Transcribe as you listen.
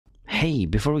Hey,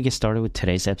 before we get started with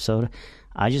today's episode,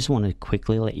 I just want to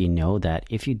quickly let you know that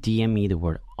if you DM me the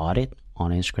word audit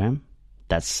on Instagram,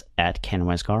 that's at Ken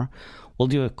Westgar, we'll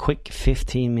do a quick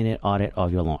 15-minute audit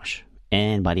of your launch.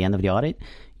 And by the end of the audit,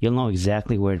 you'll know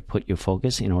exactly where to put your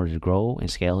focus in order to grow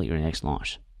and scale your next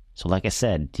launch. So like I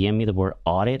said, DM me the word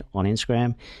audit on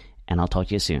Instagram, and I'll talk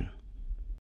to you soon.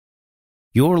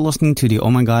 You're listening to the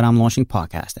Oh My God, I'm Launching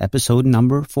podcast, episode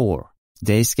number 4.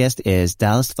 Today's guest is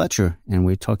Dahlas Fletcher, and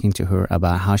we're talking to her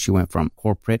about how she went from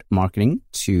corporate marketing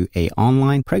to a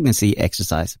online pregnancy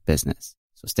exercise business.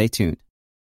 So stay tuned.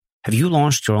 Have you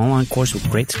launched your online course with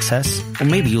great success? Or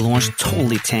maybe you launched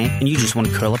totally tanked and you just want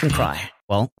to curl up and cry?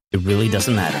 Well, it really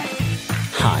doesn't matter.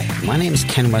 Hi, my name is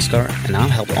Ken Westgar, and I'll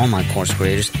help online course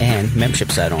creators and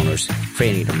membership site owners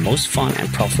creating the most fun and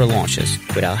profitable launches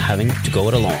without having to go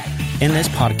it alone. In this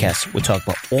podcast, we talk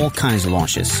about all kinds of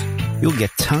launches. You'll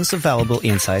get tons of valuable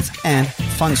insights and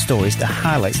fun stories that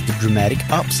highlights the dramatic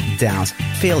ups, downs,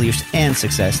 failures, and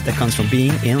success that comes from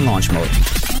being in launch mode.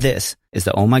 This is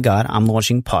the Oh My God, I'm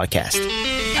Launching podcast.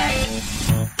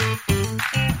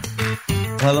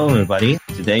 Hello, everybody.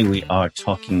 Today we are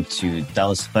talking to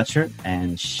Dahlas Fletcher,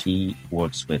 and she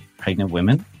works with pregnant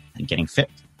women and getting fit.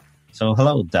 So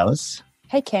hello, Dahlas.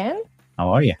 Hey, Ken.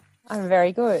 How are you? I'm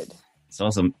very good. It's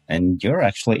awesome. And you're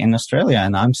actually in Australia,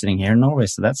 and I'm sitting here in Norway,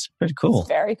 so that's pretty cool.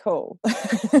 Very cool.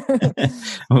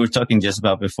 We were talking just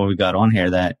about before we got on here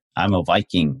that I'm a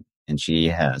Viking, and she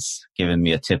has given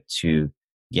me a tip to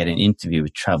get an interview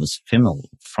with Travis Fimmel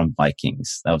from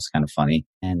Vikings. That was kind of funny.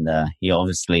 And he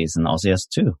obviously is an Aussie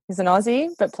too. He's an Aussie,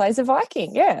 but plays a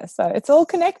Viking. Yeah, so it's all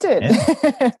connected.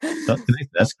 Yeah.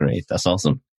 That's great. That's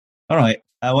awesome. All right.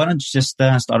 Why don't you just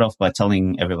start off by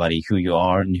telling everybody who you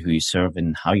are and who you serve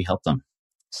and how you help them?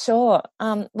 Sure.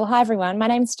 Well, hi, everyone. My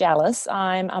name's Dahlas.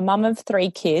 I'm a mum of 3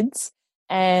 kids,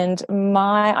 and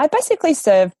I basically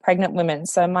serve pregnant women.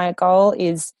 So my goal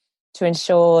is to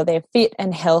ensure they're fit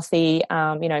and healthy,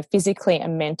 physically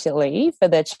and mentally for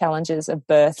the challenges of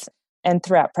birth and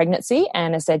throughout pregnancy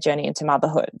and as their journey into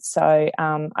motherhood. So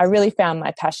I really found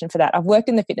my passion for that. I've worked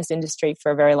in the fitness industry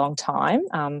for a very long time.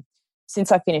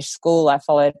 Since I finished school, I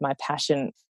followed my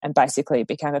passion and basically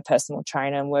became a personal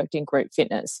trainer and worked in group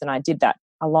fitness. And I did that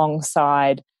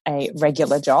alongside a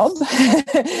regular job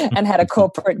and had a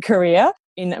corporate career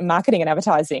in marketing and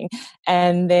advertising,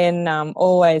 and then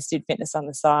always did fitness on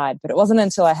the side. But it wasn't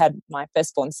until I had my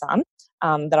firstborn son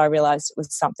that I realized it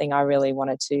was something I really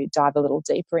wanted to dive a little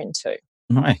deeper into.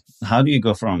 Right. How do you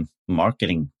go from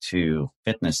marketing to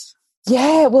fitness?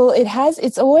 Yeah, well,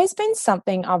 it's always been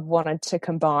something I've wanted to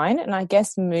combine. And I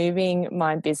guess moving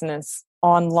my business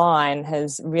online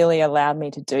has really allowed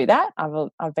me to do that.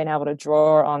 I've been able to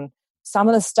draw on some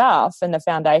of the stuff and the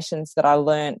foundations that I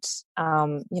learnt,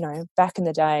 back in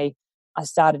the day. I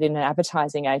started in an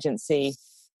advertising agency,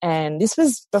 and this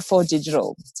was before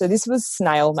digital. So this was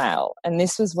snail mail. And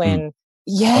this was when,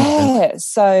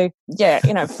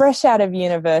 fresh out of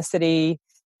university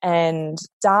and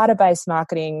database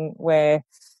marketing where,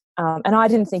 and I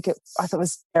didn't think I thought it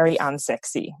was very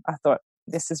unsexy. I thought,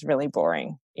 this is really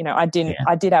boring. I did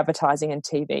advertising and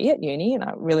TV at uni, and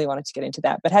I really wanted to get into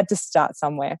that, but had to start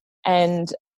somewhere.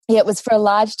 And it was for a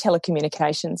large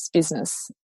telecommunications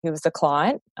business who was the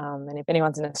client. And if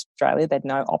anyone's in Australia, they'd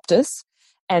know Optus.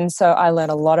 And so I learned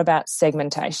a lot about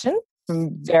segmentation from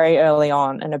very early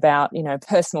on, and about,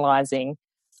 personalizing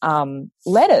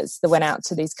letters that went out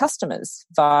to these customers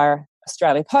via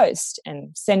Australia Post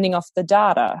and sending off the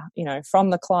data, from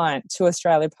the client to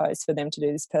Australia Post for them to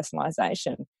do this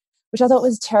personalization, which I thought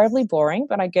was terribly boring,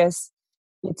 but I guess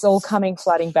it's all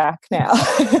flooding back now.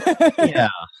 Yeah,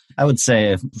 I would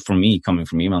say for me, coming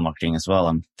from email marketing as well,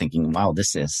 I'm thinking, wow,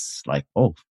 this is like,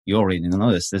 oh, you already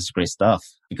know this. This is great stuff,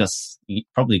 because you're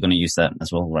probably going to use that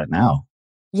as well right now.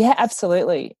 Yeah,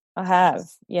 absolutely. I have.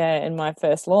 Yeah, in my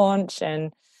first launch.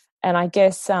 And I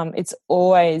guess it's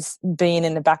always been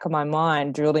in the back of my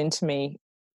mind, drilled into me,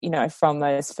 from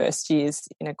those first years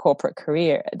in a corporate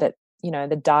career, that,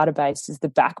 the database is the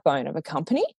backbone of a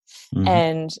company. Mm-hmm.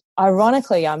 And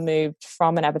ironically, I moved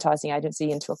from an advertising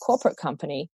agency into a corporate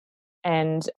company,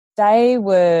 and they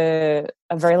were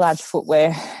a very large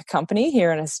footwear company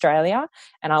here in Australia,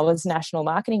 and I was national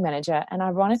marketing manager. And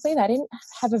ironically, they didn't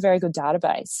have a very good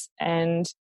database, and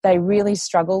they really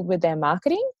struggled with their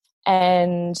marketing.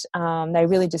 And they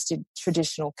really just did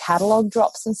traditional catalog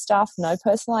drops and stuff, no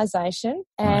personalization.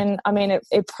 And I mean,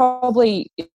 it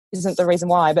probably isn't the reason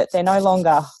why, but they're no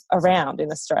longer around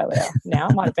in Australia now.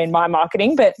 It might have been my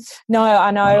marketing, but no,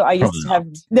 I know I used to have,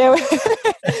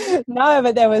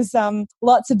 but there was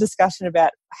lots of discussion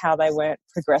about how they weren't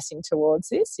progressing towards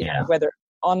this, you know, whether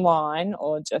online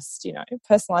or just,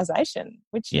 personalization,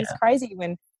 which is crazy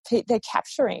when they're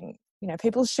capturing,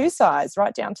 people's shoe size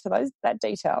right down to that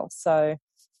detail. So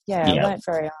I learned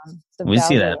the we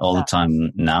see value that of all the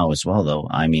time now as well, though.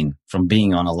 I mean, from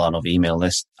being on a lot of email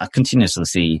lists, I continuously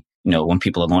see, when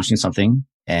people are launching something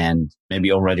and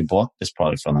maybe already bought this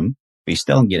product from them, but you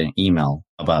still get an email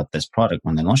about this product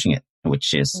when they're launching it,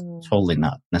 which is totally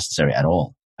not necessary at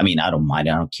all. I mean, I don't mind,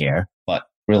 I don't care, but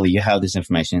really you have this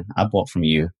information I bought from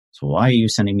you. So why are you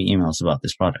sending me emails about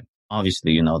this product?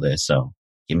 Obviously, you know this, so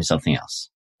give me something else.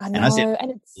 I know,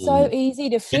 and it's so easy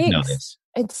to fix.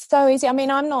 It's so easy. I mean,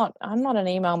 I'm not an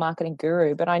email marketing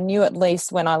guru, but I knew at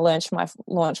least when I launched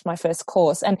my first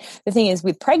course. And the thing is,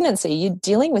 with pregnancy, you're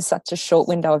dealing with such a short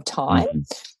window of time.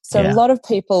 So a lot of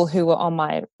people who were on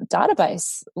my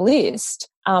database list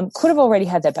could have already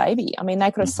had their baby. I mean,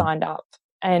 they could have signed up.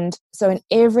 And so in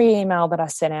every email that I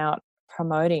sent out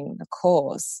promoting the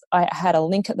course, I had a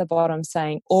link at the bottom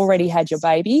saying, already had your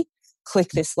baby, click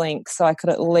this link, so I could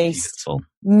at least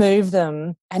move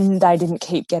them and they didn't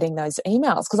keep getting those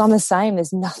emails, because I'm the same.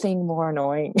 There's nothing more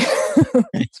annoying.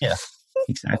 Yeah,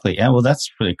 exactly. Yeah, well, that's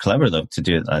pretty clever, though, to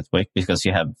do it that way, because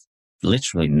you have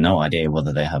literally no idea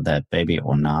whether they have that baby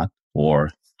or not, or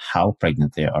how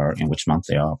pregnant they are, in which month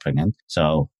they are pregnant.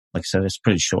 So, like I said, it's a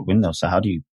pretty short window. So how do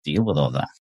you deal with all that?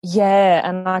 Yeah,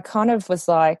 and I kind of was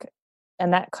like,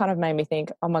 and that kind of made me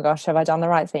think, oh my gosh, have I done the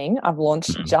right thing? I've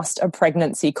launched just a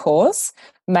pregnancy course.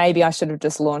 Maybe I should have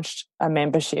just launched a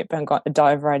membership and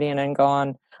dove right in and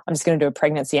gone, I'm just going to do a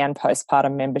pregnancy and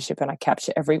postpartum membership and I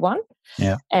capture everyone.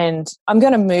 Yeah. And I'm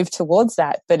going to move towards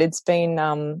that. But it's been,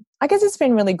 I guess it's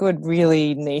been really good,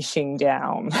 really niching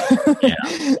down.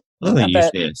 Yeah. Well, it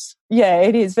usually is. Yeah,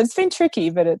 it is. But it's been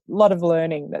tricky, but a lot of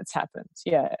learning that's happened.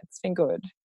 Yeah, it's been good.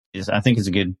 I think it's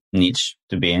a good niche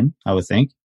to be in, I would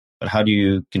think. But how do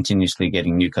you continuously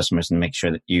getting new customers and make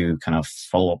sure that you kind of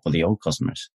follow up with the old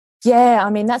customers? Yeah,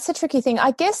 I mean, that's a tricky thing. I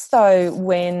guess, though,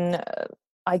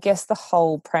 I guess the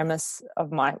whole premise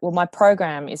of my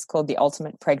program is called the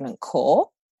Ultimate Pregnant Core.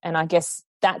 And I guess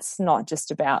that's not just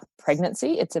about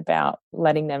pregnancy. It's about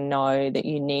letting them know that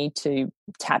you need to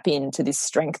tap into this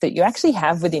strength that you actually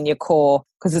have within your core,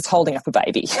 because it's holding up a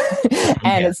baby.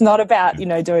 And it's not about,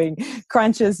 doing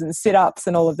crunches and sit-ups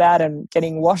and all of that and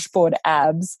getting washboard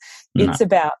abs. It's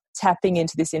about tapping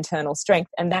into this internal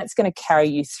strength, and that's going to carry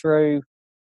you through,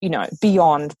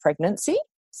 beyond pregnancy.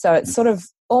 So it's sort of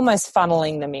almost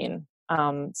funneling them in.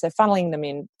 So funneling them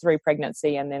in through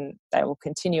pregnancy, and then they will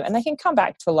continue, and they can come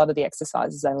back to a lot of the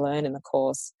exercises they learn in the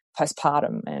course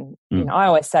postpartum. And I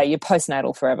always say you're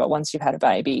postnatal forever. Once you've had a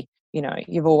baby,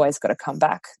 you've always got to come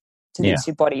back to this.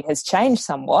 Your body has changed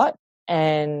somewhat,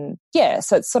 and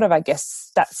so it's sort of, I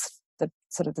guess that's the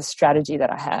sort of the strategy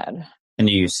that I had. And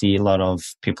you see a lot of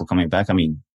people coming back. I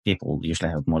mean, people usually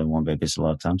have more than one baby a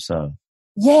lot of times, so.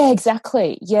 Yeah,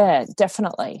 exactly. Yeah,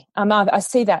 definitely. I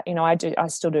see that, I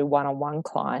still do one-on-one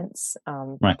clients,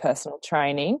 personal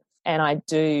training, and I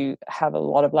do have a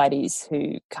lot of ladies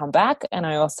who come back, and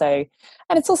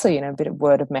it's also, a bit of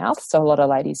word of mouth. So a lot of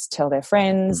ladies tell their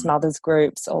friends, mothers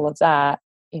groups, all of that,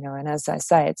 and as I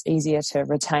say, it's easier to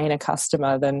retain a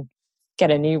customer than get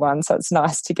a new one. So it's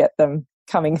nice to get them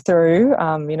coming through.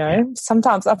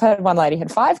 Sometimes I've had one lady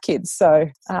had 5 kids, so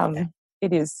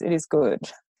it is good.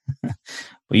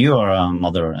 But you are a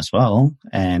mother as well,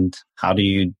 and how do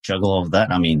you juggle all of that?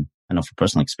 I mean, I know from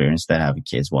personal experience that I have a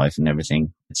kid's wife and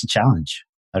everything. It's a challenge.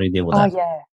 How do you deal with that? Oh,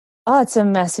 yeah. Oh, it's a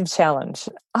massive challenge.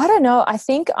 I don't know. I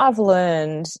think I've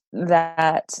learned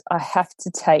that I have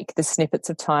to take the snippets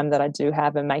of time that I do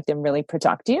have and make them really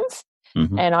productive.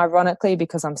 And ironically,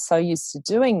 because I'm so used to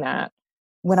doing that,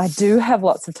 when I do have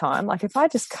lots of time, like if I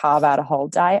just carve out a whole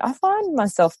day, I find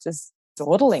myself just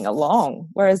dawdling along.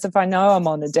 Whereas if I know I'm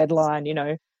on a deadline,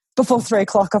 before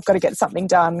 3:00, I've got to get something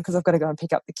done because I've got to go and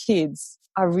pick up the kids,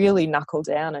 I really knuckle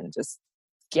down and just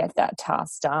get that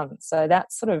task done. So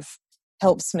that sort of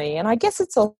helps me. And I guess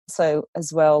it's also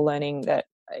as well learning that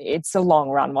it's a long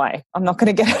runway. I'm not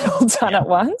going to get it all done at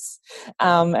once.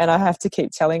 And I have to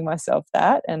keep telling myself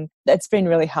that. And it's been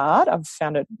really hard. I've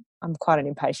found it, I'm quite an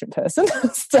impatient person.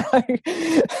 So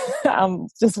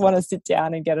just want to sit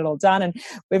down and get it all done. And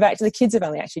the kids have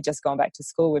only actually just gone back to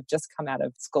school. We've just come out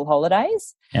of school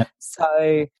holidays. Yep.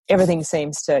 So everything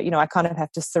seems to, I kind of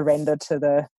have to surrender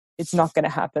to it's not going to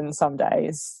happen some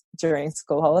days during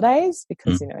school holidays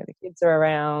because, the kids are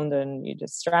around and you're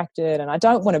distracted, and I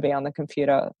don't want to be on the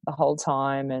computer the whole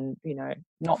time and,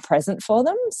 not present for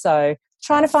them. So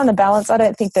trying to find the balance. I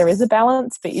don't think there is a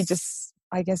balance, but you just,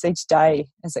 I guess each day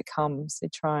as it comes, you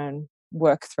try and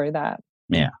work through that.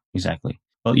 Yeah, exactly.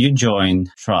 Well, you joined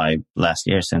Tribe last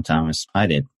year, same time as I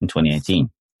did in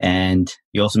 2018. And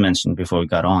you also mentioned before we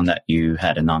got on that you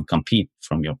had a non-compete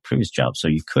from your previous job. So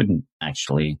you couldn't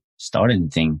actually start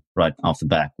anything right off the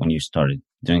bat when you started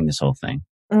doing this whole thing.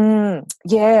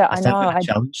 Yeah, Has I that know. been a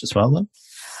challenge as well, though?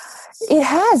 It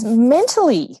has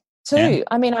mentally too. Yeah.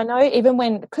 I mean, I know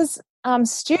even because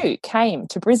Stu came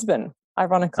to Brisbane,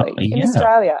 ironically, Oh, in yeah.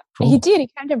 Australia. Cool. He did. He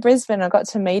came to Brisbane. I got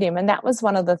to meet him. And that was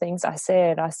one of the things I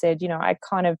said. I said, I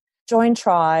kind of joined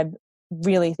Tribe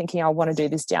really thinking I want to do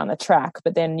this down the track.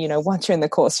 But then, once you're in the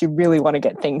course, you really want to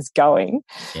get things going.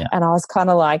 Yeah. And I was kind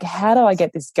of like, how do I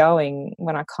get this going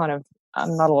when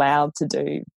I'm not allowed to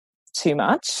do too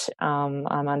much? I'm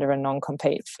under a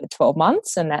non-compete for 12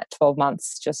 months, and that 12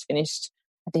 months just finished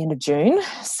at the end of June.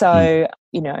 So,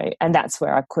 and that's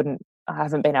where I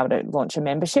haven't been able to launch a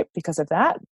membership because of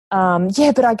that.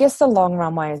 But I guess the long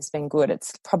runway has been good.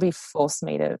 It's probably forced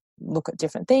me to look at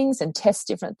different things and test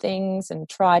different things and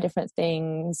try different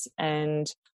things and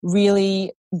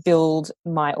really build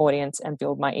my audience and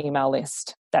build my email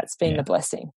list. That's been the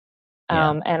blessing.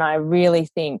 And I really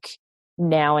think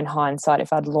now in hindsight,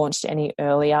 if I'd launched any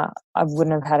earlier, I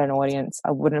wouldn't have had an audience.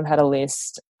 I wouldn't have had a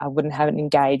list. I wouldn't have an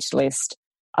engaged list.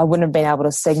 I wouldn't have been able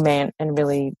to segment and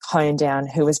really hone down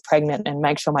who was pregnant and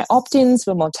make sure my opt-ins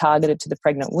were more targeted to the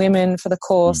pregnant women for the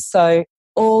course. So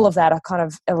all of that kind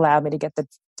of allowed me to get the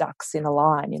ducks in a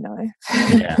line,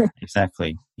 Yeah,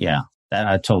 exactly. Yeah, that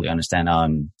I totally understand. I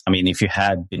mean, if you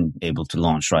had been able to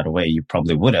launch right away, you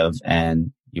probably would have,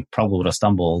 and you probably would have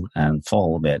stumbled and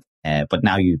fall a bit. But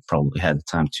now you probably had the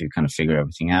time to kind of figure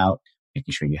everything out,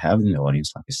 making sure you have an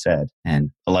audience, like I said.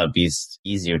 And a lot of it's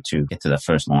easier to get to that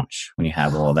first launch when you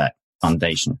have all that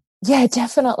foundation. Yeah,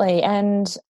 definitely.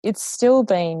 And it's still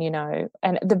been,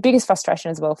 and the biggest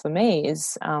frustration as well for me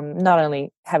is not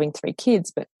only having 3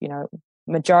 kids, but,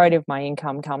 majority of my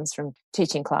income comes from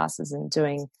teaching classes and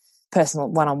doing personal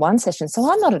one-on-one sessions. So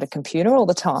I'm not at a computer all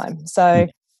the time. So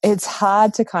it's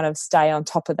hard to kind of stay on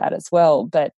top of that as well.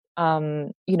 But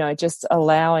just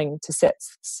allowing to set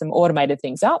some automated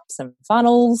things up, some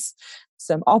funnels,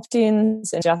 some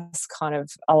opt-ins, and just kind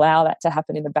of allow that to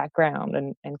happen in the background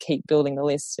and keep building the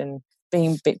list and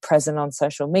being a bit present on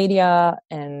social media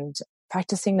and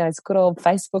practicing those good old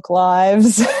Facebook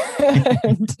lives.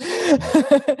 And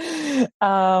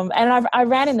I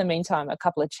ran in the meantime a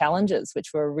couple of challenges,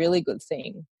 which were a really good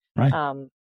thing. Right.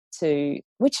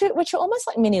 Which are almost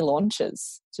like mini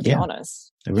launches, to be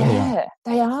honest. They really are.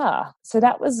 They are. So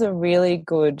that was a really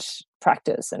good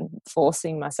practice, and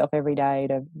forcing myself every day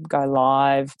to go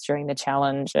live during the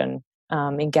challenge and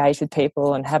engage with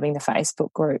people and having the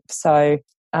Facebook group. So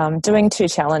doing 2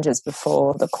 challenges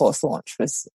before the course launch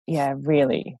was,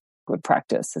 really good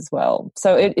practice as well.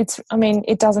 So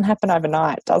it doesn't happen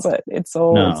overnight, does it? It's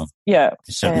all, it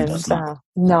certainly does not.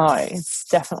 No, it's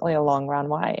definitely a long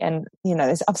runway. And,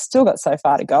 I've still got so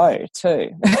far to go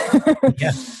too.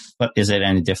 Yeah. But is it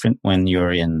any different when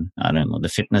you're in, I don't know, the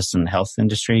fitness and health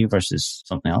industry versus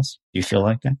something else? Do you feel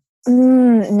like that?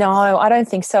 No, I don't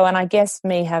think so. And I guess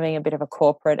me having a bit of a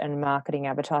corporate and marketing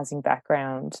advertising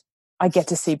background, I get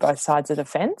to see both sides of the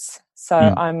fence. So,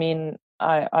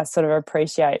 I sort of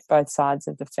appreciate both sides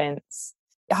of the fence.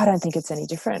 I don't think it's any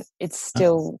different. It's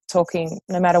still talking,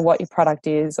 no matter what your product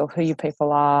is or who your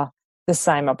people are, the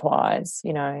same applies,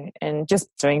 and just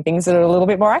doing things that are a little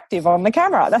bit more active on the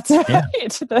camera. That's about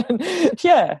it. Then,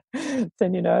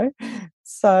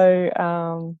 So,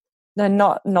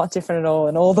 no, not different at all,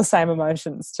 and all the same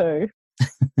emotions too.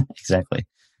 Exactly.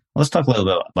 Let's talk a little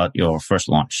bit about your first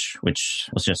launch, which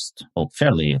was just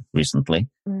fairly recently.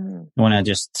 You want to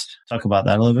just talk about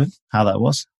that a little bit, how that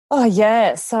was? Oh,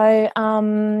 yeah. So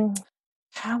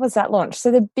how was that launch?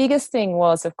 So the biggest thing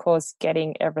was, of course,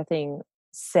 getting everything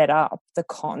set up, the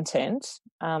content.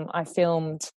 I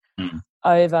filmed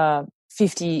over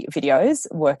 50 videos,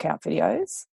 workout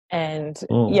videos, and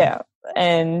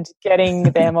and getting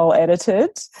them all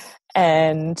edited.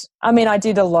 And I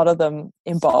did a lot of them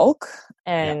in bulk,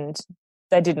 and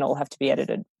they didn't all have to be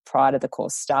edited prior to the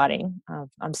course starting.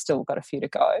 I'm still got a few to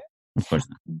go. Of course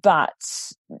not. But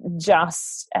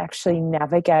just actually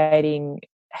navigating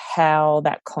how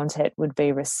that content would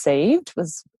be received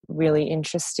was really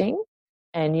interesting.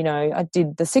 And, I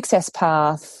did the success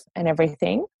path and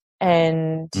everything.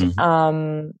 And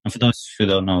and for those who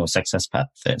don't know what success path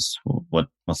is,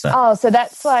 what's that? Oh, so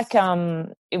that's like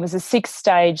it was a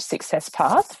 6-stage success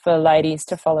path for ladies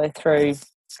to follow through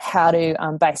how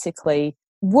to basically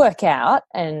work out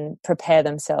and prepare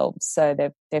themselves so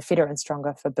they're fitter and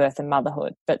stronger for birth and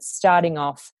motherhood. But starting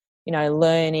off,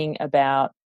 learning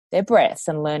about their breaths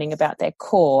and learning about their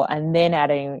core, and then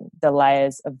adding the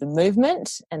layers of the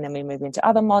movement. And then we move into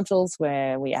other modules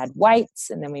where we add weights,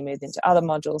 and then we move into other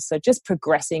modules. So just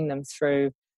progressing them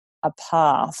through a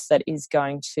path that is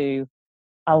going to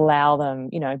allow them,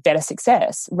 better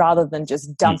success, rather than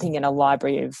just dumping in a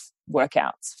library of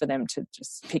workouts for them to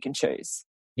just pick and choose.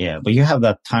 Yeah, but you have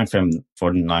that time frame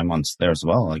for 9 months there as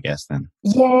well, I guess, then.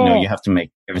 Yeah. You have to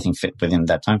make everything fit within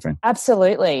that time frame.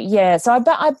 Absolutely. Yeah. So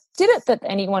I did it that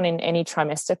anyone in any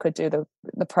trimester could do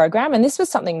the program. And this was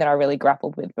something that I really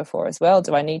grappled with before as well.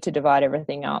 Do I need to divide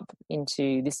everything up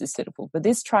into this is suitable for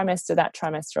this trimester, that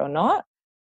trimester, or not?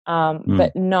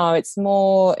 But no,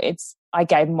 I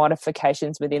gave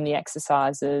modifications within the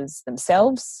exercises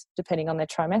themselves, depending on their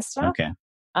trimester. Okay.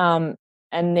 And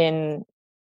then,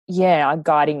 I'm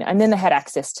guiding. And then they had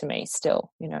access to me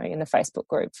still, in the Facebook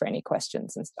group for any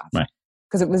questions and stuff. Right.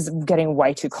 Because it was getting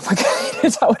way too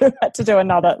complicated. I would have had to do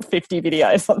another 50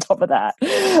 videos on top of that.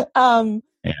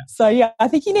 So, I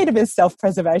think you need a bit of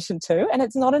self-preservation too. And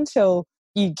it's not until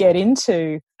you get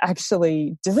into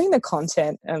actually doing the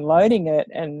content and loading it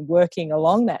and working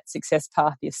along that success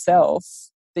path yourself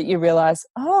that you realize,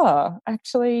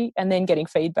 actually, and then getting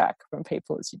feedback from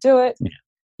people as you do it.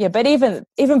 Yeah, but even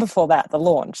before that, the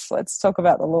launch. Let's talk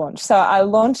about the launch. So I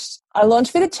launched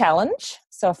with a challenge,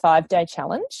 so a 5-day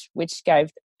challenge, which gave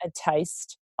a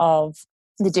taste of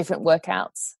the different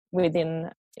workouts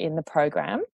in the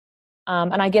program.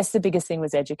 And I guess the biggest thing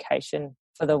was education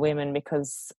for the women,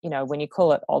 because when you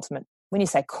call it ultimate, when you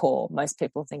say core, most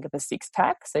people think of a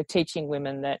 6-pack. So teaching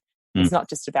women that it's not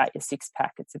just about your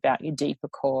 6-pack; it's about your deeper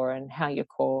core and how your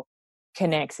core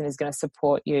connects and is going to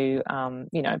support you,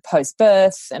 post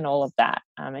birth and all of that,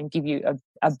 and give you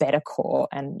a better core.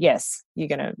 And yes, you're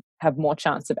going to have more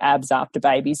chance of abs after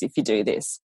babies if you do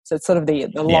this. So it's sort of the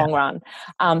long run.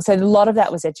 So a lot of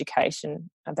that was education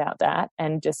about that,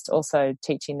 and just also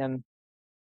teaching them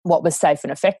what was safe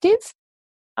and effective,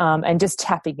 and just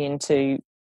tapping into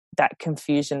that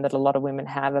confusion that a lot of women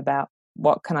have about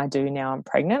what can I do now I'm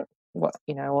pregnant, what,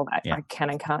 all that I can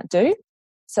and can't do.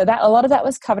 So that a lot of that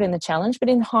was covered in the challenge, but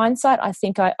in hindsight, I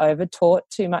think I over-taught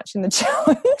too much in the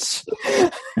challenge.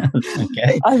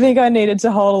 Okay. I think I needed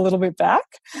to hold a little bit back.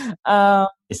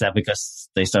 Is that because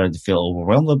they started to feel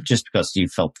overwhelmed, or just because you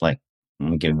felt like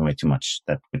I'm giving away too much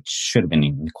that which should have been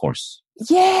in the course?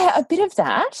 Yeah, a bit of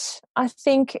that, I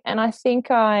think, and I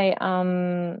think I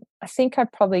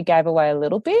probably gave away a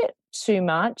little bit too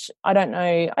much. I don't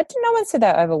know. No one said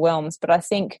they're overwhelmed, but I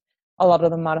think a lot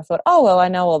of them might have thought, oh, well, I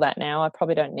know all that now. I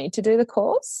probably don't need to do the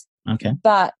course. Okay.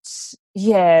 But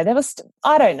there was,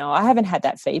 I don't know. I haven't had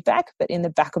that feedback, but in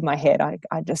the back of my head, I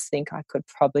just think I could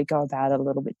probably go about it a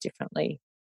little bit differently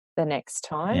the next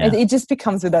time. Yeah. It just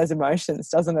becomes with those emotions,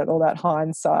 doesn't it? All that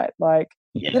hindsight, like,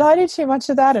 did I do too much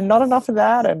of that and not enough of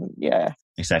that? And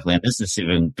exactly. And this is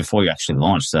even before you actually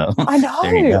launched. So I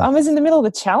know. I was in the middle of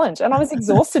the challenge and I was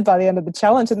exhausted by the end of the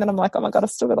challenge. And then I'm like, oh my God, I've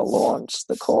still got to launch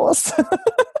the course.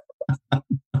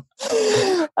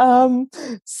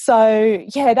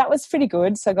 That was pretty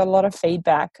good. So I got a lot of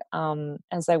feedback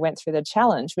as I went through the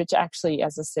challenge, which actually,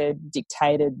 as I said,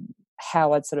 dictated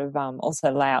how I'd sort of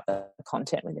also lay out the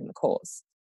content within the course.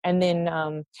 And then,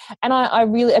 I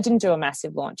didn't do a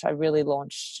massive launch. I really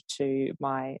launched to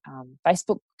my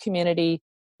Facebook community,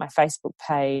 my Facebook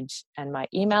page, and my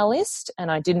email list. And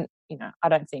I didn't, I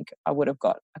don't think I would have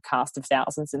got a cast of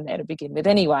thousands in there to begin with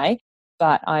anyway.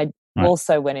 But I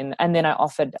also went in, and then I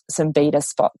offered some beta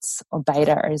spots, or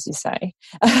beta as you say,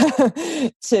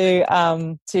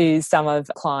 to some of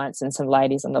the clients and some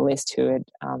ladies on the list who had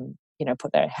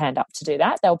put their hand up to do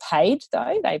that. They were paid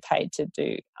though. They paid to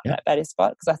do that beta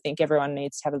spot, because I think everyone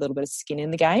needs to have a little bit of skin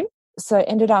in the game. So I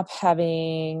ended up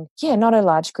having, not a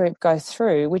large group go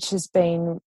through, which has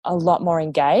been a lot more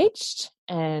engaged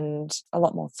and a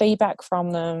lot more feedback from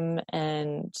them,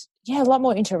 and a lot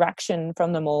more interaction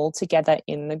from them all together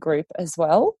in the group as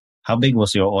well. How big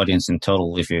was your audience in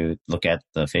total if you look at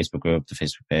the Facebook group, the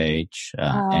Facebook page,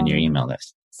 and your email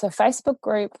list? So Facebook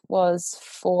group was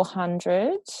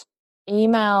 400.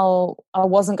 Email, I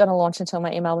wasn't going to launch until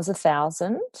my email was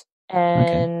 1,000.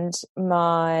 And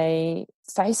my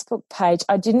Facebook page,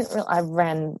 I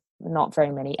ran not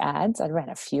very many ads. I ran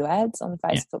a few ads on the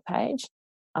Facebook page.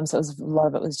 So a lot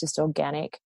of it was just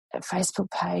organic. The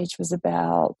Facebook page was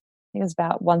about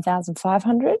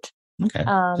 1,500. Okay.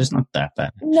 Just not that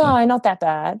bad. Actually. No, not that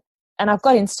bad. And I've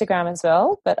got Instagram as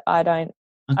well, but I don't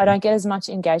get as much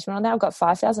engagement on that. I've got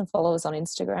 5,000 followers on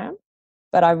Instagram,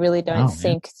 but I really don't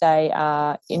think they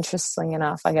are interesting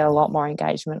enough. I get a lot more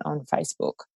engagement on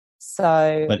Facebook.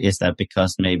 So, But is that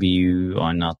because maybe you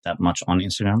are not that much on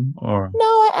Instagram, or? no,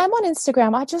 I am on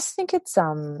Instagram. I just think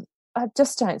I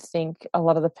just don't think a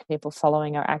lot of the people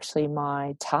following are actually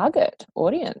my target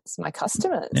audience, my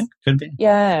customers. Yeah, could be.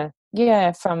 Yeah.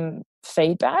 Yeah. From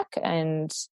feedback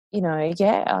and, I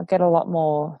get a lot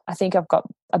more. I think I've got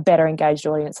a better engaged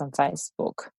audience on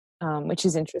Facebook, which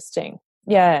is interesting.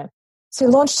 Yeah. So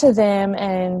launched to them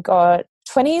and got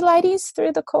 20 ladies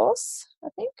through the course, I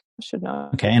think. I should know.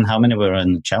 Okay, and how many were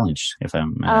in the challenge, if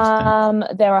I'm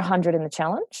asking? There are 100 in the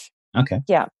challenge. Okay.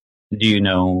 Yeah. Do you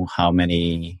know how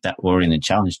many that were in the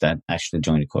challenge that actually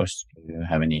joined the course? Do you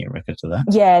have any records of that?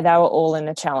 Yeah, they were all in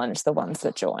the challenge, the ones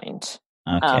that joined.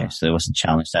 Okay, so it was a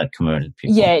challenge that converted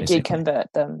people. Yeah, it basically. did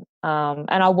convert them.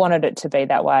 And I wanted it to be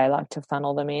that way. I like to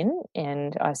funnel them in.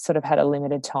 And I sort of had a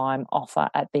limited time offer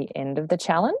at the end of the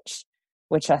challenge,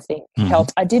 which I think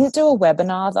helped. I didn't do a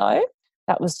webinar though.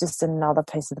 That was just another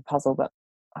piece of the puzzle that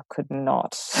I could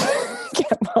not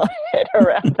get my head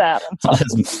around that.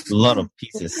 There's a lot of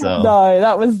pieces. So.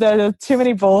 No, there were too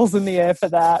many balls in the air for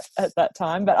that at that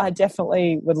time. But I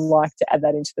definitely would like to add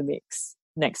that into the mix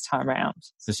next time around.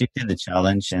 So you did the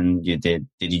challenge, and did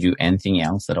you do anything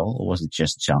else at all, or was it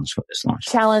just a challenge for this launch?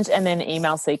 Challenge and then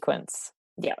email sequence.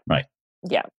 Yeah. Right.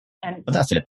 Yeah. But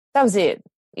that's it. That was it.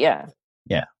 Yeah.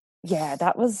 Yeah. Yeah,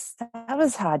 that was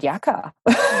hard yakka,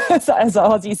 as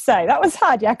Aussies say. That was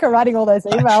hard yakka, writing all those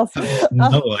emails.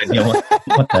 No idea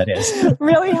what that is.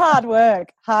 Really hard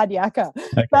work, hard yakka.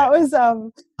 Okay. That was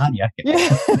hard yakka. Yeah,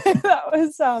 that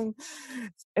was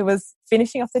it was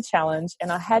finishing off the challenge,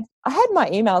 and I had my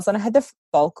emails and I had the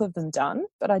bulk of them done,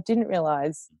 but I didn't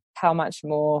realize how much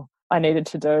more I needed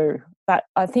to do. But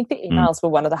I think the emails were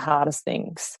one of the hardest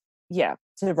things, to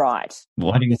write.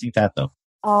 Why do you think that though?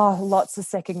 Oh, lots of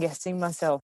second guessing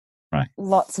myself. Right.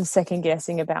 Lots of second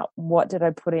guessing about what did I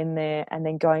put in there, and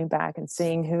then going back and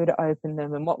seeing who to open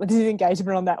them and what was the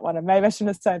engagement on that one, and maybe I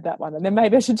shouldn't have saved that one, and then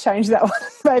maybe I should change that one.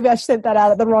 Maybe I sent that out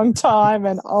at the wrong time,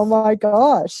 and oh my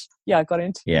gosh. Yeah, I got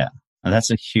into Yeah. And that's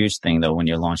a huge thing though when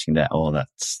you're launching that, all that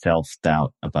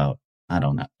self-doubt about, I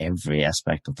don't know, every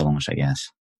aspect of the launch, I guess.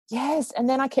 Yes. And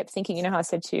then I kept thinking, how I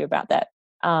said to you about that,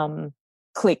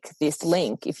 click this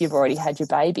link if you've already had your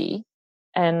baby.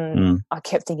 And I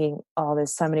kept thinking,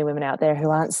 there's so many women out there who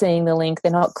aren't seeing the link.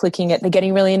 They're not clicking it. They're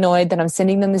getting really annoyed that I'm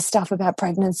sending them this stuff about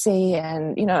pregnancy,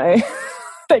 and,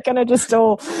 they're going to just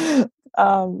all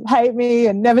hate me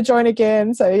and never join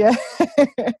again. So, yeah.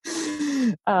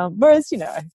 Whereas,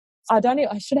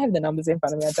 I should have the numbers in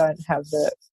front of me. I don't have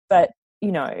but,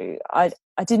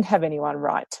 I didn't have anyone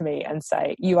write to me and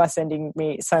say, you are sending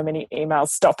me so many emails,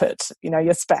 stop it. You're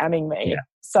spamming me. Yeah.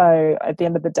 So at the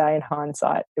end of the day, in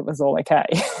hindsight, it was all okay.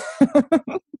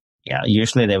 Yeah,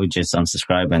 usually they would just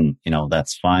unsubscribe and,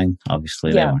 that's fine.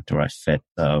 Obviously, they weren't the right fit.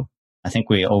 So I think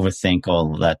we overthink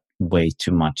all that way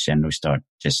too much, and we start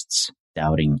just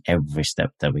doubting every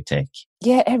step that we take.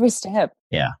 Yeah, every step.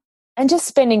 Yeah. And just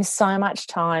spending so much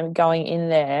time going in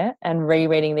there and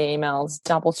rereading the emails,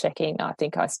 double checking. I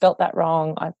think I spelt that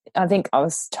wrong. I think I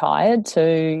was tired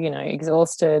too,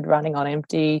 exhausted, running on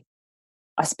empty.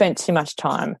 I spent too much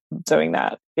time doing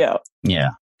that. Yeah.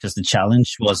 Yeah. Because the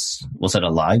challenge was it a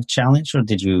live challenge, or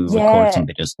did you record some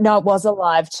videos? No, it was a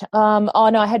live. No,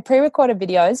 I had pre-recorded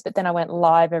videos, but then I went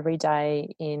live every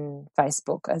day in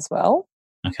Facebook as well.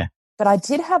 Okay. But I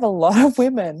did have a lot of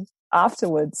women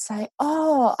afterwards say,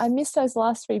 I missed those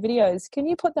last 3 videos. Can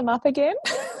you put them up again?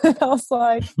 And I was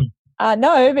like,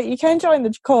 no, but you can join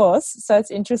the course. So it's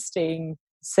interesting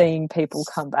seeing people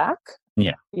come back.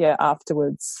 Yeah. Yeah,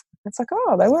 afterwards. It's like,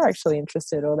 they were actually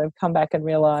interested, or they've come back and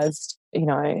realised,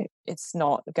 it's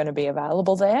not going to be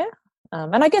available there.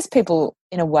 And I guess people,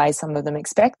 in a way, some of them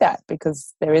expect that,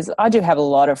 because I do have a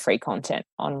lot of free content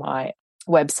on my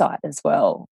website as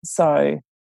well. So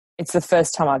it's the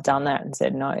first time I've done that and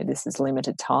said, no, this is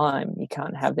limited time. You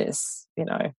can't have this,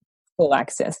 full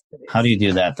access to this. How do you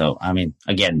do that though? I mean,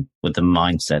 again, with the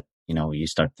mindset, you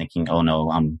start thinking, oh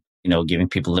no, I'm, giving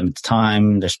people limited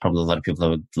time. There's probably a lot of people that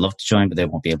would love to join, but they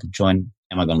won't be able to join.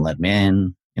 Am I going to let them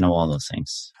in? All those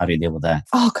things. How do you deal with that?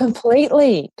 Oh,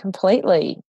 completely.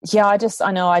 Yeah, I just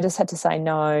had to say,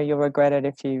 no, you'll regret it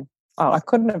if you... I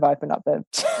couldn't have opened up the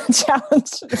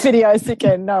challenge videos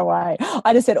again. No way.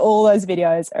 I just said all those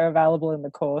videos are available in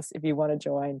the course. If you want to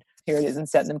join, here it is, and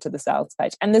sent them to the sales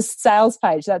page. And the sales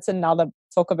page, that's another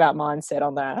talk about mindset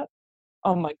on that.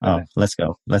 Oh, my God. Oh, let's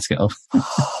go.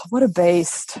 What a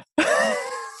beast.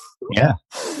 Yeah.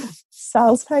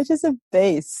 Sales page is a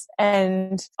beast.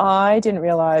 And I didn't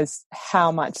realize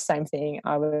how much same thing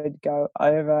I would go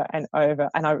over and over,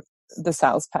 and the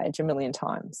sales page a million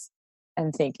times.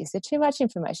 and think, is there too much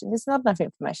information? There's not enough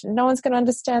information. No one's going to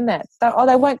understand that.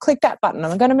 They won't click that button.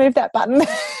 I'm going to move that button.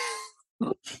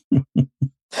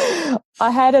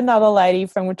 I had another lady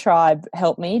from a tribe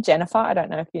help me, Jennifer. I don't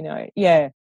know if you know. Yeah.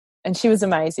 And she was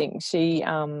amazing. She's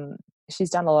done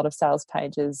a lot of sales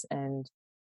pages, and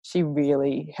she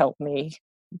really helped me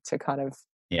to kind of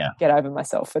get over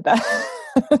myself with that.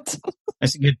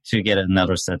 It's good to get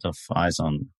another set of eyes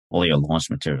on all your launch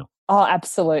material. Oh,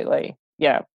 absolutely.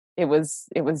 Yeah. It was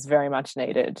very much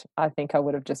needed. I think I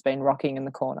would have just been rocking in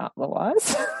the corner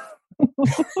otherwise.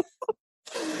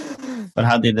 But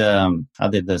how did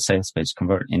the sales page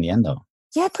convert in the end, though?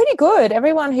 Yeah, pretty good.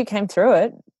 Everyone who came through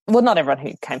it, well, not everyone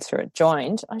who came through it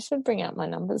joined. I should bring out my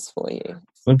numbers for you.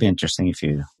 It would be interesting if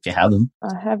you have them.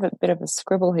 I have a bit of a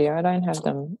scribble here. I don't have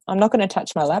them. I'm not going to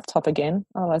touch my laptop again,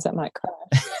 otherwise that might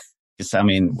crash. Because, I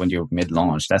mean, when you're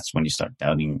mid-launch, that's when you start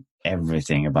doubting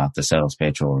everything about the sales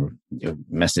page or your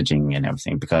messaging and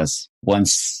everything. Because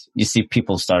once you see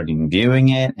people starting viewing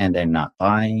it and they're not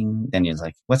buying, then you're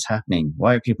like, what's happening?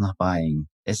 Why are people not buying?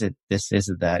 Is it this? Is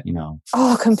it that?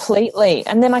 Oh, completely.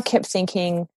 And then I kept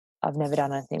thinking, I've never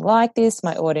done anything like this.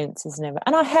 My audience has never.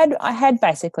 And I had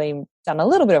basically done a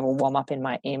little bit of a warm-up in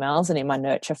my emails and in my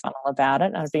nurture funnel about it.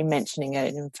 And I've been mentioning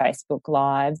it in Facebook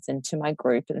Lives and to my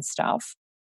group and stuff.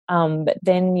 But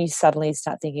then you suddenly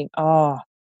start thinking, I'm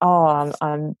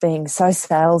being so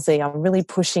salesy. I'm really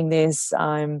pushing this.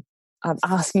 I'm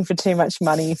asking for too much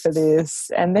money for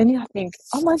this. And then you think,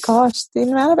 oh my gosh, the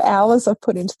amount of hours I've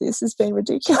put into this has been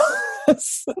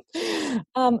ridiculous.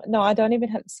 No, I don't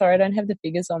have the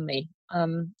figures on me. I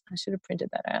should have printed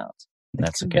that out.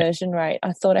 That's conversion rate.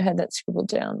 I thought I had that scribbled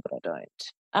down, but I don't.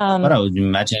 But I would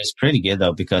imagine it's pretty good,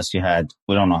 though, because you had,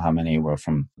 we don't know how many were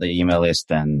from the email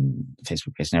list and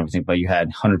Facebook page and everything, but you had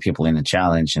 100 people in the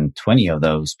challenge, and 20 of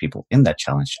those people in that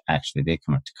challenge actually did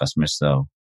convert to customers. So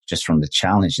just from the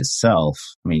challenge itself,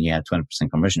 I mean, you had 20%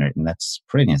 conversion rate, and that's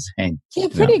pretty insane. Yeah,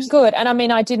 pretty good. And I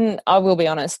mean, I will be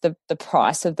honest, the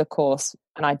price of the course,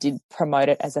 and I did promote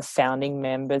it as a founding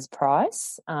member's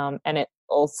price, and it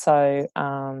also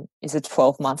is a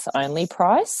 12 months only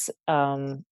price.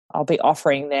 I'll be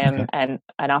offering them an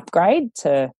upgrade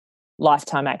to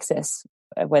lifetime access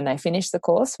when they finish the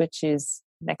course, which is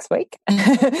next week.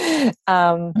 Really?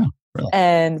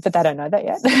 But they don't know that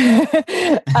yet.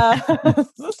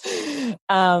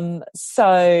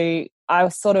 So I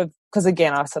sort of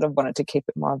wanted to keep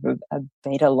it more of a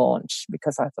beta launch,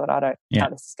 because I thought, I don't know how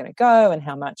this is going to go and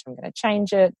how much I'm going to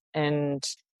change it, and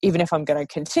even if I'm going to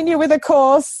continue with a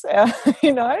course,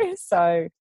 so.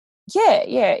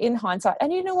 Yeah, in hindsight.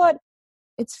 And you know what?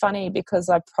 It's funny because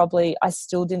I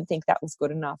still didn't think that was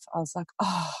good enough. I was like,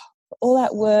 all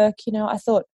that work, I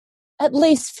thought at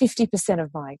least 50%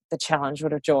 of the challenge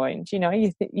would have joined. You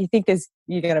think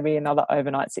you're going to be another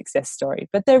overnight success story,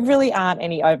 but there really aren't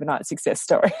any overnight success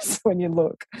stories when you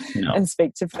look and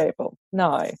speak to people.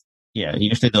 No. Yeah,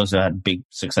 usually those that had big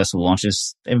successful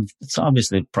launches, it's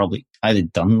obviously probably either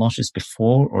done launches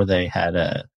before, or they had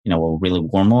a really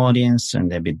warm audience,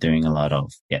 and they've been doing a lot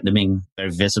of, they're being very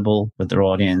visible with their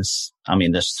audience. I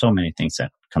mean, there's so many things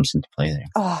that comes into play there.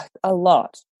 Oh, a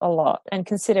lot. And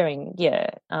considering,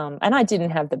 and I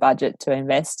didn't have the budget to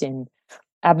invest in,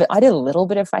 I did a little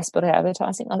bit of Facebook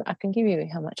advertising. I can give you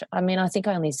how much. I mean, I think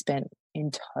I only spent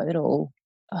in total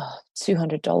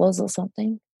 $200 or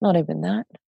something. Not even that.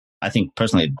 I think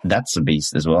personally that's a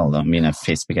beast as well. I mean,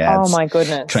 Facebook ads. Oh my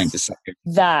goodness. Trying to suck it.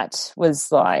 That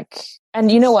was like,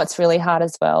 and you know what's really hard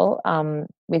as well?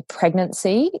 With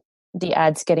pregnancy, the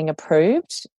ads getting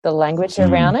approved, the language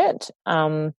around it,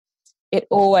 it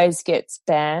always gets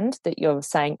banned that you're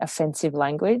saying offensive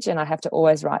language. And I have to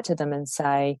always write to them and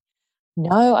say,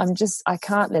 no, I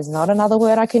can't, there's not another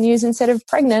word I can use instead of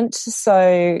pregnant.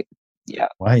 So yeah.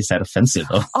 Why is that offensive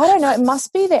though? I don't know. It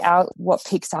must be what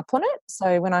picks up on it.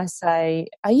 So when I say,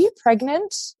 are you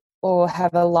pregnant, or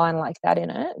have a line like that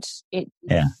in it,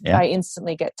 I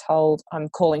instantly get told I'm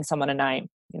calling someone a name.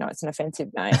 It's an offensive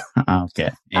name.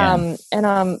 Okay. Yeah.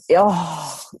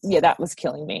 That was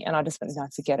killing me. And I just went, no,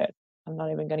 forget it. I'm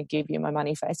not even going to give you my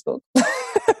money, Facebook.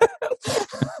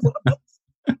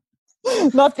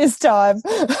 Not this time.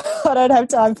 I don't have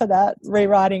time for that,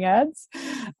 rewriting ads.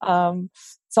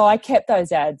 So I kept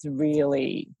those ads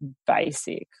really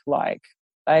basic, like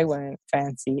they weren't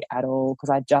fancy at all, because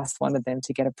I just wanted them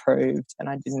to get approved, and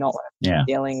I did not want to be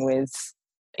dealing with,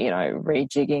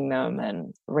 rejigging them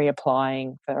and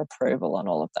reapplying for approval and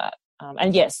all of that.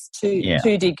 And yes, two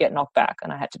did get knocked back,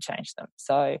 and I had to change them.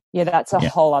 So that's a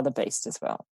whole other beast as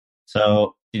well.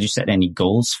 So did you set any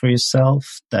goals for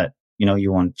yourself that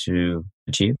you want to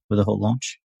achieve with the whole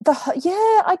launch?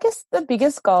 I guess the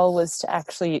biggest goal was to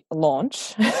actually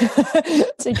launch,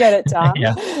 to get it done,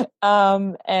 Yeah.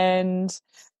 and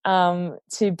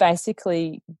to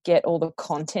basically get all the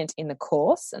content in the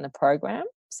course and the program.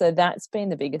 So that's been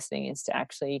the biggest thing, is to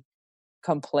actually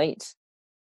complete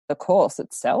the course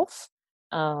itself,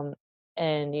 and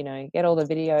get all the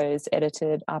videos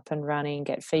edited, up and running,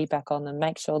 get feedback on them,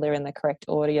 make sure they're in the correct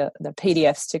audio, the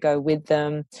PDFs to go with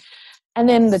them. And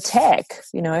then the tech,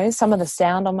 some of the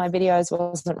sound on my videos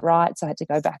wasn't right, so I had to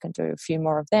go back and do a few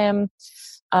more of them.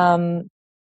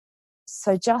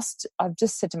 So I've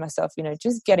just said to myself,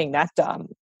 just getting that done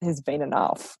has been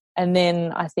enough. And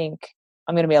then I think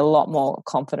I'm going to be a lot more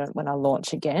confident when I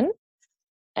launch again.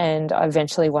 And I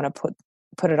eventually want to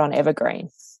put it on Evergreen.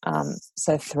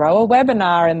 So throw a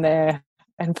webinar in there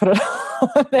and put it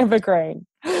on Evergreen.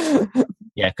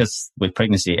 Yeah, because with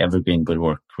pregnancy, Evergreen would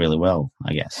work really well,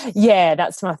 I guess. Yeah,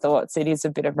 that's my thoughts. It is a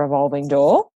bit of a revolving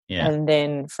door. Yeah. And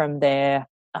then from there,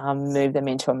 move them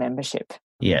into a membership.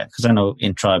 Yeah, because I know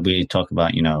in Tribe we talk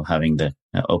about, having the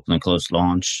open and closed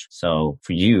launch. So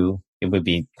for you, it would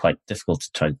be quite difficult to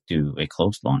try to do a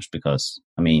closed launch because,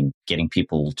 getting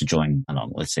people to join, I don't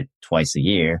know, let's say twice a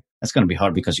year, that's going to be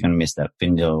hard because you're going to miss that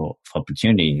window of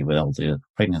opportunity with all the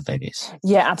pregnant ladies.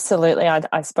 Yeah, absolutely.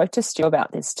 I spoke to Stu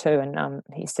about this too, and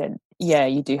he said, yeah,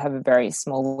 you do have a very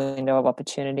small window of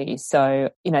opportunity. So,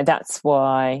 that's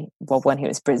why, when he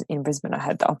was in Brisbane, I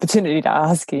had the opportunity to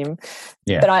ask him.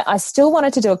 Yeah. But I still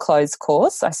wanted to do a closed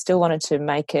course. I still wanted to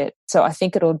make it, so I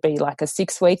think it'll be like a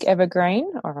 6-week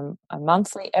evergreen or a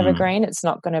monthly evergreen. It's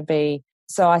not going to be,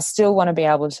 so I still want to be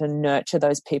able to nurture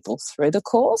those people through the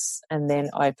course and then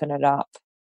open it up.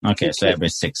 Okay, so every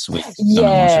 6 weeks.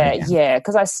 Yeah,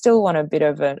 because I still want a bit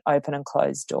of an open and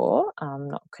closed door,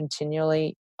 not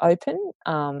continually open.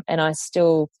 And I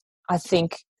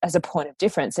think as a point of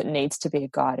difference, it needs to be a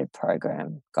guided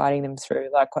program, guiding them through,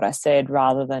 like what I said,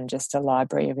 rather than just a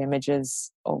library of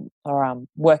images or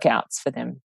workouts for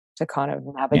them to kind of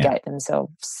navigate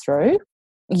themselves through.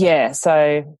 Yeah,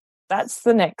 so that's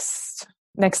the next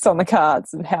on the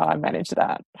cards and how I manage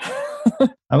that.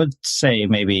 I would say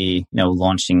maybe,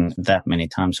 launching that many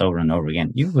times over and over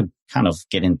again, you would kind of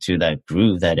get into that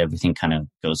groove that everything kind of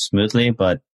goes smoothly,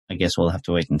 but I guess we'll have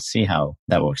to wait and see how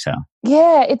that works out.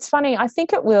 Yeah, it's funny. I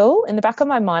think it will. In the back of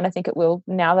my mind, I think it will,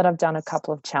 now that I've done a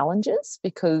couple of challenges,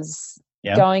 because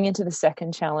going into the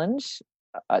second challenge,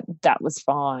 that was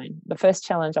fine. The first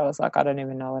challenge, I was like, I don't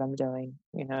even know what I'm doing,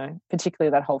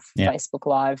 particularly that whole Facebook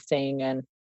Live thing.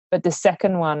 But the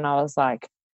second one, I was like,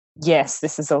 yes,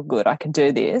 this is all good. I can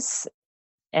do this.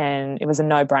 And it was a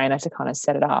no-brainer to kind of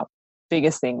set it up.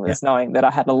 Biggest thing was knowing that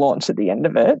I had a launch at the end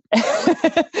of it.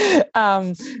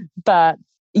 But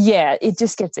yeah, it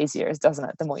just gets easier, doesn't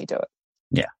it, the more you do it?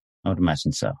 Yeah, I would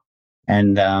imagine so.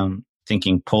 And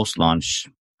thinking post-launch,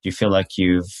 do you feel like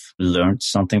you've learned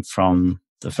something from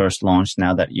the first launch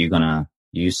now that you're going to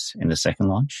use in the second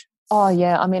launch? Oh,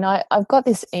 yeah. I've got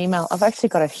this email. I've actually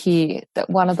got it here, that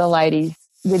one of the ladies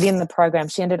within the program,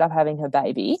 she ended up having her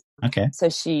baby. Okay. So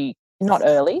she, not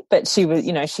early, but she was,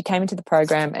 she came into the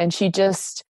program and she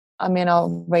just,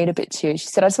 I'll read a bit to you. She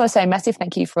said, I just want to say a massive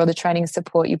thank you for all the training and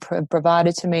support you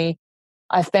provided to me.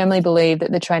 I firmly believe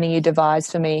that the training you devised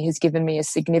for me has given me a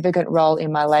significant role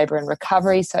in my labour and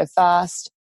recovery so fast.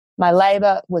 My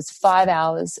labour was 5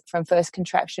 hours from first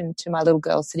contraction to my little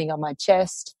girl sitting on my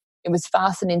chest. It was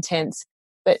fast and intense,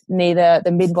 but neither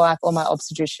the midwife or my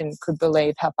obstetrician could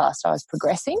believe how fast I was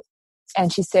progressing.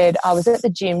 And she said, I was at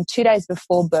the gym 2 days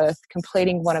before birth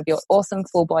completing one of your awesome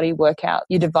full body workout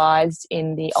you devised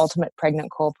in the Ultimate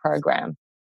Pregnant Core program.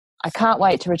 I can't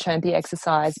wait to return to the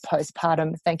exercise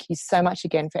postpartum. Thank you so much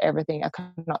again for everything. I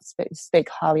cannot speak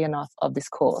highly enough of this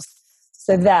course.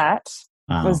 So that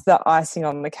was the icing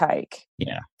on the cake.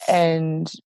 Yeah.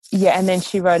 And then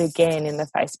she wrote again in the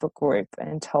Facebook group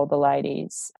and told the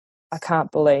ladies, I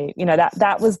can't believe,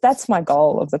 that's my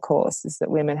goal of the course, is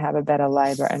that women have a better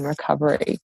labour and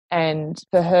recovery. And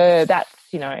for her, that's,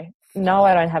 no,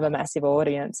 I don't have a massive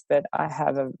audience, but I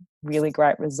have a really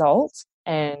great result.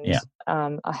 And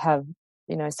I have,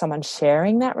 someone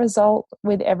sharing that result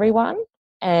with everyone.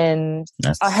 And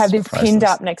I have this pinned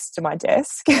up next to my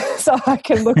desk so I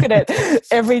can look at it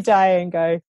every day and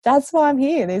go, that's why I'm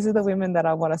here. These are the women that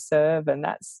I want to serve. And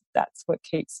that's what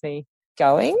keeps me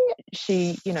going.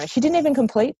 She didn't even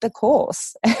complete the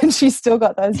course and she still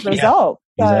got those results.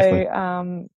 Exactly.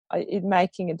 So it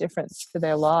making a difference to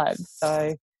their lives.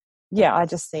 So yeah, I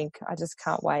just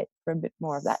can't wait for a bit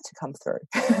more of that to come through.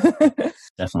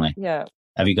 Definitely. Yeah.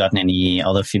 Have you gotten any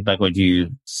other feedback? Or do you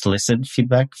solicit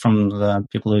feedback from the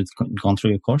people who've gone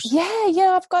through your course?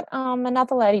 Yeah. I've got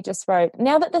another lady just wrote,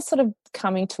 now that they're sort of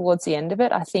coming towards the end of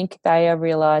it, I think they are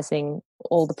realizing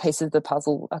all the pieces of the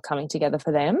puzzle are coming together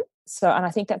for them. So, and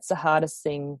I think that's the hardest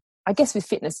thing, I guess, with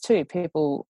fitness too.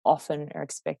 People often they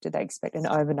expect an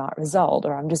overnight result,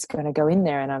 or I'm just going to go in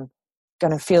there and I'm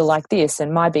going to feel like this.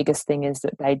 And my biggest thing is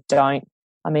that they don't.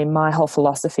 I mean, my whole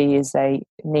philosophy is they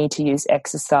need to use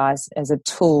exercise as a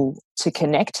tool to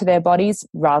connect to their bodies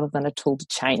rather than a tool to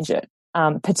change it,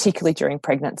 particularly during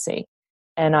pregnancy.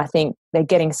 And I think they're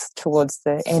getting towards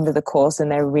the end of the course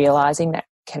and they're realizing that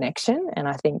connection. And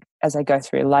I think as they go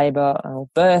through labour or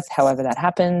birth, however that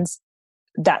happens,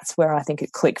 that's where I think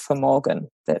it clicked for Morgan,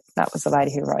 that was the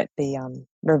lady who wrote the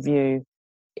review.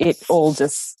 It all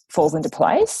just falls into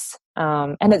place.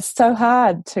 And it's so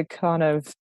hard to kind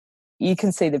of, you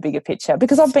can see the bigger picture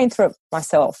because I've been through it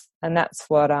myself. And that's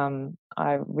what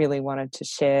I really wanted to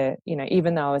share,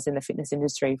 even though I was in the fitness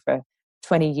industry for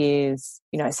 20 years,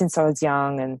 since I was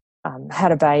young and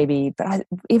had a baby. But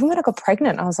even when I got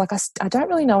pregnant, I was like, I don't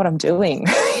really know what I'm doing.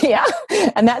 Yeah.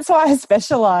 And that's why I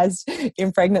specialised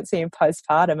in pregnancy and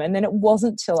postpartum. And then it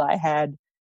wasn't till I had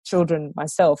children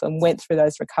myself and went through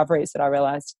those recoveries that I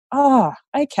realised, oh,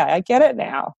 okay, I get it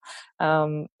now.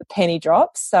 The penny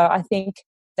drops. So I think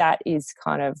that is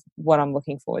kind of what I'm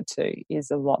looking forward to,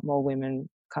 is a lot more women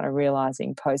kind of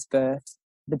realising post-birth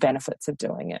the benefits of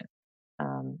doing it.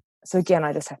 So again,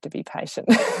 I just have to be patient.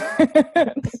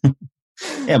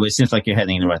 Yeah, but it seems like you're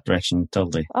heading in the right direction.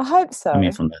 Totally. I hope so. I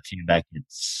mean, from that feedback,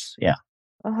 it's, yeah.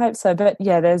 I hope so. But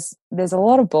yeah, there's a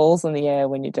lot of balls in the air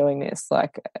when you're doing this.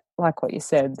 Like what you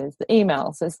said, there's the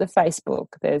emails, there's the Facebook,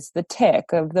 there's the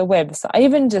tech of the website,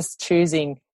 even just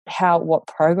choosing what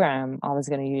program I was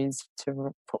going to use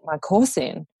to put my course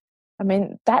in. I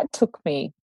mean, that took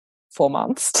me 4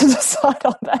 months to decide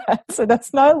on that. So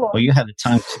that's no long. Well, you had the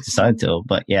time to decide to,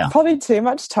 but yeah. Probably too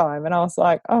much time. And I was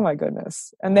like, oh my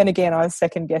goodness. And then again, I was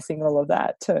second guessing all of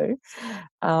that too.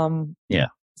 Yeah.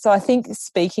 So I think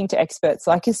speaking to experts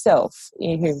like yourself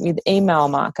with email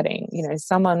marketing,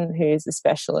 someone who's a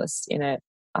specialist in it,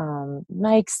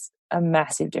 makes a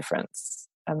massive difference,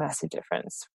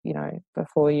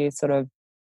 before you sort of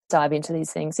dive into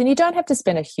these things. And you don't have to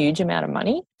spend a huge amount of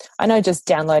money. I know just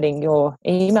downloading your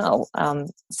email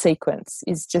sequence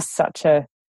is just such a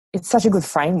good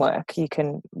framework you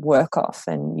can work off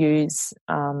and use.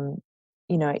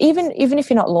 Even if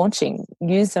you're not launching,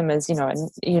 use them as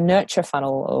your nurture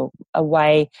funnel or a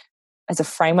way as a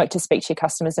framework to speak to your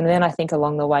customers. And then I think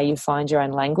along the way you find your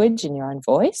own language and your own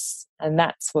voice, and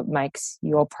that's what makes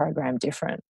your program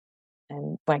different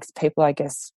and makes people, I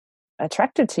guess,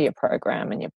 attracted to your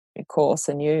program and your course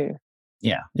and you.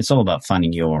 Yeah, it's all about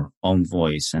finding your own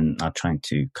voice and not trying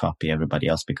to copy everybody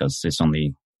else, because there's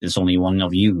only one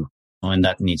of you, and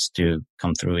that needs to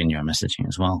come through in your messaging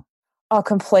as well. Oh,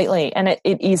 completely. And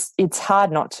it's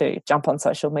hard not to jump on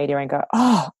social media and go,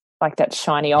 oh, like that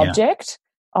shiny object.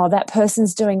 Oh, that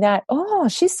person's doing that. Oh,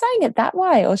 she's saying it that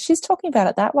way, or she's talking about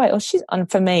it that way, or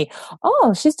and for me,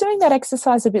 oh, she's doing that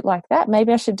exercise a bit like that.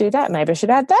 Maybe I should do that. Maybe I should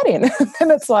add that in. And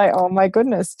it's like, oh my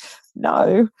goodness,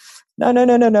 no.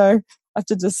 I have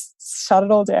to just shut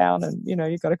it all down, and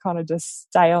you've got to kind of just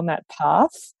stay on that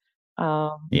path,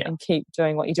 and keep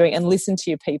doing what you're doing, and listen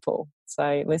to your people.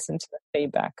 So listen to the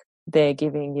feedback they're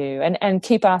giving you, and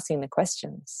keep asking the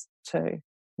questions too.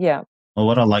 Yeah. Well,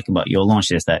 what I like about your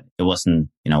launch is that it wasn't,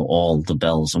 all the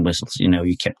bells and whistles.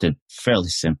 You kept it fairly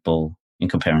simple in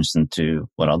comparison to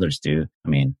what others do. I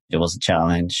mean, it was a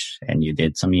challenge, and you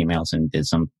did some emails and did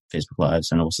some Facebook Lives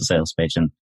and also sales page,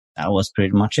 and that was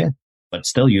pretty much it. But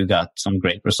still, you got some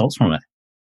great results from it.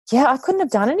 Yeah, I couldn't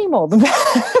have done any more than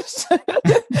that.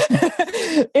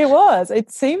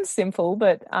 It seems simple,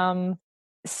 but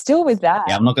still with that.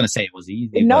 Yeah, I'm not going to say it was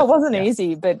easy. No, it wasn't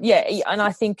easy, but yeah, and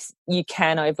I think you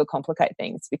can overcomplicate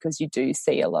things because you do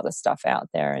see a lot of stuff out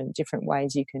there and different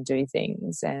ways you can do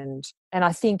things. And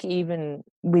I think even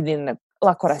within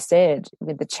like what I said,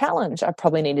 with the challenge, I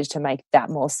probably needed to make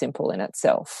that more simple in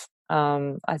itself.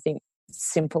 I think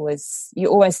simple is, you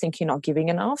always think you're not giving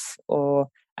enough,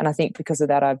 and I think because of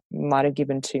that, I might have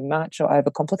given too much or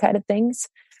overcomplicated things.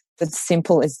 But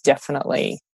simple is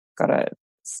definitely got to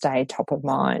stay top of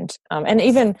mind. And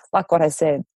even like what I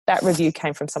said, that review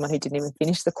came from someone who didn't even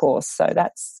finish the course. So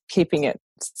that's keeping it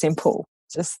simple.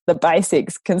 Just the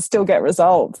basics can still get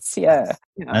results. Yeah.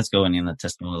 That's going in the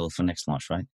testimonial for next launch,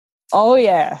 right? Oh,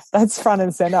 yeah. That's front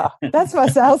and center. That's my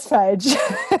sales page.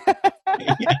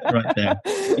 Yeah, right there.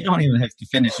 You don't even have to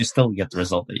finish. You still get the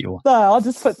result that you want. So I'll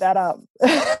just put that up.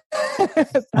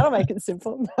 That'll make it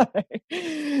simple.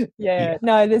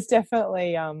 No, there's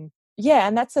definitely, and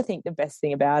that's the best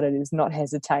thing about it is not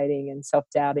hesitating and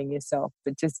self-doubting yourself,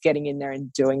 but just getting in there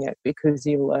and doing it, because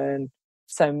you learn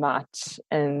so much,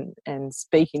 and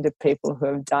speaking to people who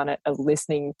have done it, and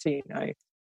listening to,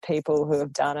 people who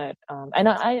have done it. And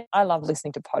I love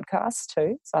listening to podcasts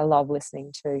too. So I love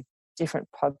listening to different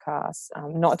podcasts,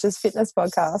 not just fitness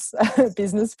podcasts,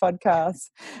 business podcasts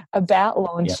about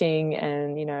launching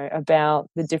and, about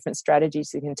the different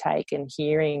strategies you can take, and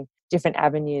hearing different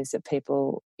avenues that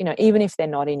people, even if they're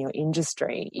not in your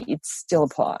industry, it still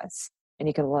applies and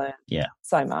you can learn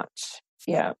so much.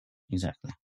 Yeah.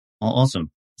 Exactly. Well,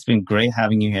 awesome. It's been great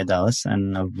having you here, Dahlas,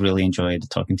 and I've really enjoyed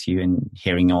talking to you and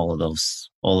hearing all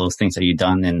those things that you've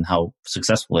done and how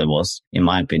successful it was, in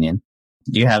my opinion.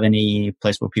 Do you have any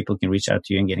place where people can reach out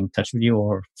to you and get in touch with you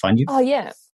or find you? Oh,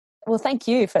 yeah. Well, thank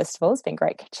you, first of all. It's been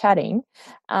great chatting.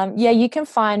 You can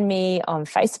find me on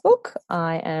Facebook.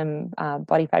 I am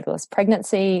Body Fabulous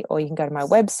Pregnancy, or you can go to my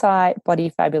website,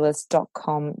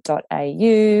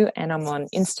 bodyfabulous.com.au, and I'm on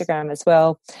Instagram as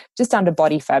well, just under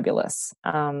Body Fabulous.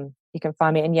 You can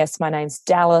find me. And yes, my name's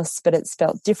Dahlas, but it's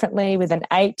spelled differently with an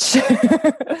H,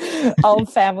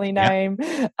 old family name.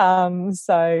 You'll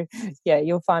find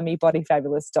me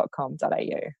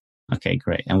bodyfabulous.com.au. Okay,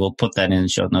 great. And we'll put that in the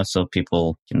show notes so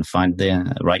people can find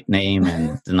the right name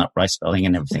and the right spelling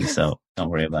and everything. So don't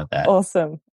worry about that.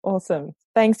 Awesome.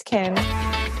 Thanks, Ken.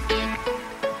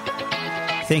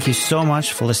 Thank you so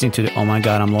much for listening to the Oh My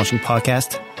God, I'm Launching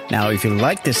podcast. Now, if you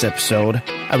like this episode,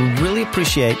 I would really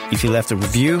appreciate if you left a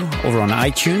review over on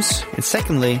iTunes. And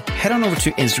secondly, head on over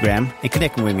to Instagram and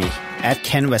connect with me at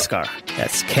Ken Westgar.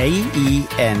 That's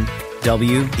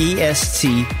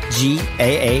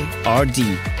KenWestgaard.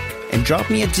 And drop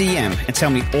me a DM and tell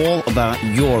me all about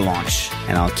your launch.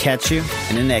 And I'll catch you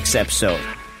in the next episode.